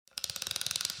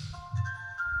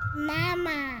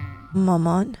Mama.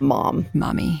 Maman. Mom.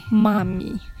 Mommy.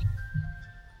 Mommy.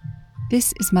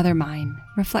 This is Mother Mine,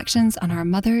 reflections on our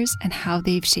mothers and how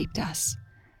they've shaped us.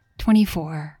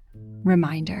 24.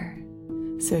 Reminder.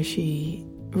 So she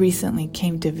recently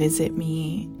came to visit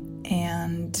me,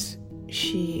 and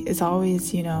she is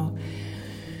always,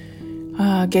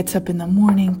 gets up in the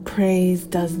morning, prays,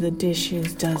 does the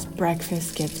dishes, does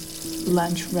breakfast, gets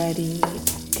lunch ready,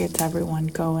 gets everyone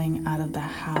going out of the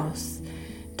house,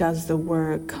 does the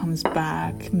work, comes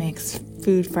back, makes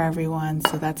food for everyone.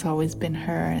 So that's always been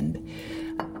her. And,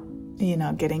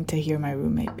 getting to hear my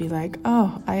roommate be like,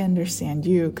 oh, I understand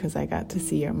you because I got to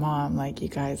see your mom. Like, you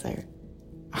guys are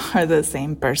the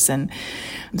same person.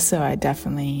 So I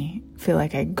definitely feel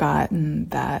like I gotten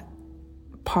that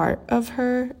part of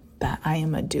her, that I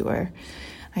am a doer.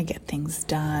 I get things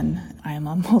done. I am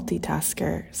a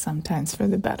multitasker, sometimes for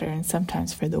the better and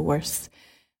sometimes for the worse.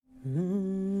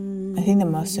 I think the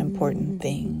most important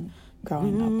thing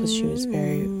growing up was she was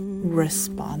very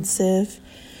responsive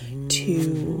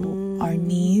to our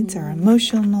needs, our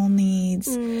emotional needs,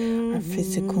 our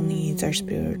physical needs, our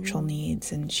spiritual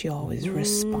needs, and she always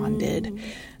responded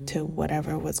to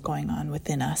whatever was going on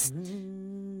within us.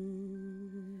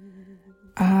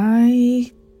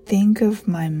 I think of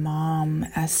my mom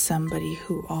as somebody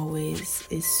who always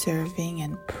is serving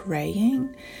and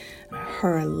praying.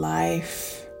 Her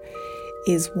life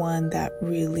is one that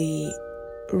really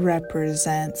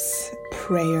represents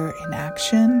prayer in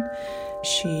action.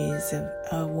 She's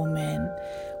a woman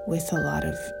with a lot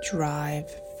of drive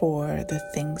for the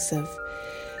things of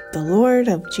the Lord,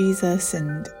 of Jesus,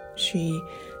 and she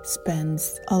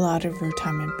spends a lot of her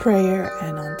time in prayer,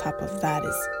 and on top of that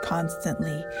is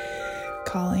constantly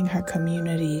calling her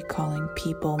community, calling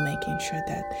people, making sure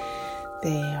that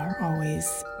they are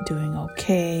always doing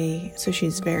okay. So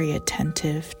she's very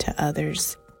attentive to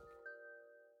others.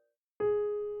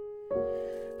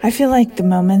 I feel like the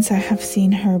moments I have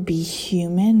seen her be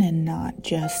human and not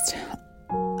just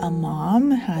a mom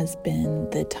has been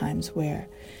the times where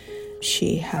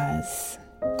she has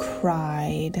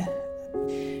cried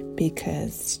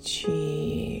because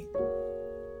she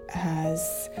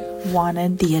has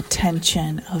wanted the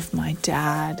attention of my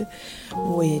dad,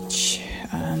 which,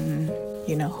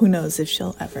 who knows if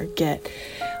she'll ever get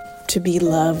to be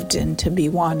loved and to be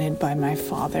wanted by my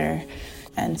father,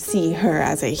 and see her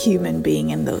as a human being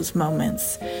in those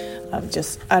moments of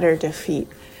just utter defeat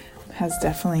has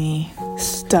definitely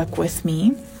stuck with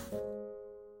me.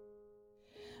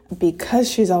 Because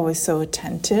she's always so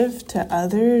attentive to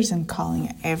others and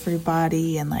calling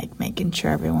everybody and making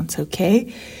sure everyone's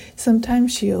okay,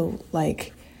 sometimes she'll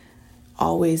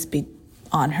always be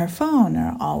on her phone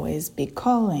or always be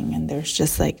calling, and there's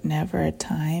just never a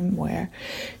time where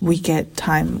we get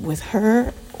time with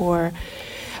her or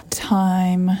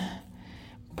time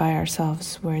by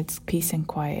ourselves where it's peace and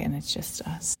quiet and it's just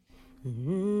us.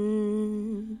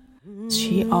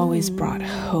 She always brought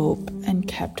hope and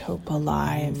kept hope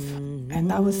alive,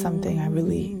 and that was something I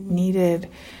really needed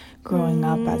growing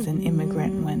up as an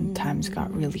immigrant when times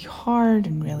got really hard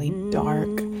and really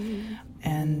dark,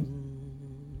 and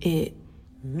it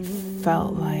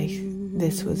felt like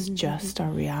this was just our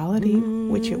reality,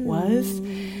 which it was.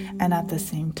 And at the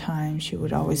same time, she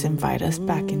would always invite us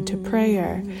back into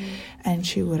prayer, and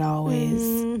she would always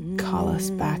call us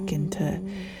back into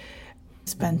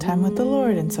spend time with the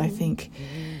Lord. And so I think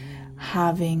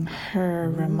having her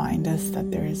remind us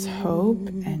that there is hope,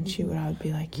 and she would always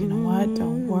be like, you know what,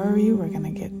 don't worry, we're going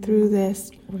to get through this.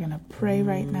 We're going to pray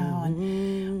right now,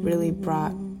 and really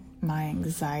brought my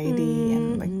anxiety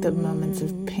and the moments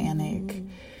of panic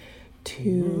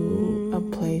to a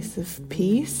place of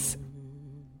peace.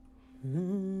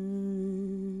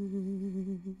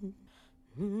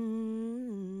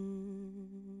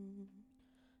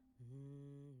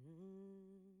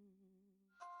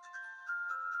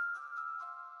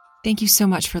 Thank you so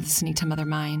much for listening to Mother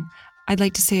Mine. I'd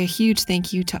like to say a huge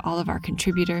thank you to all of our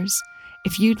contributors.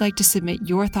 If you'd like to submit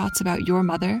your thoughts about your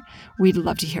mother, we'd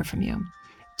love to hear from you.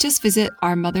 Just visit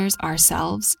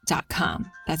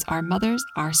ourmothersourselves.com. That's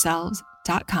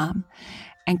ourmothersourselves.com,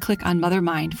 and click on Mother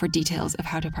Mine for details of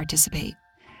how to participate.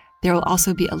 There will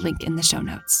also be a link in the show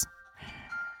notes.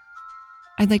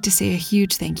 I'd like to say a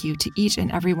huge thank you to each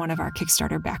and every one of our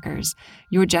Kickstarter backers.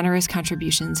 Your generous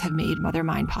contributions have made Mother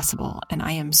Mine possible, and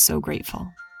I am so grateful.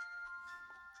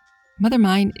 Mother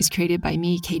Mine is created by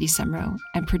me, Katie Semro,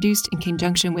 and produced in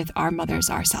conjunction with Our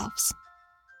Mothers Ourselves.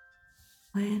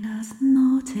 Buenas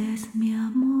noches, mi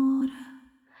amor.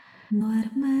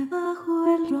 Duerme bajo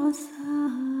el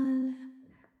rosal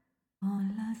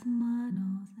con las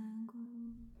manos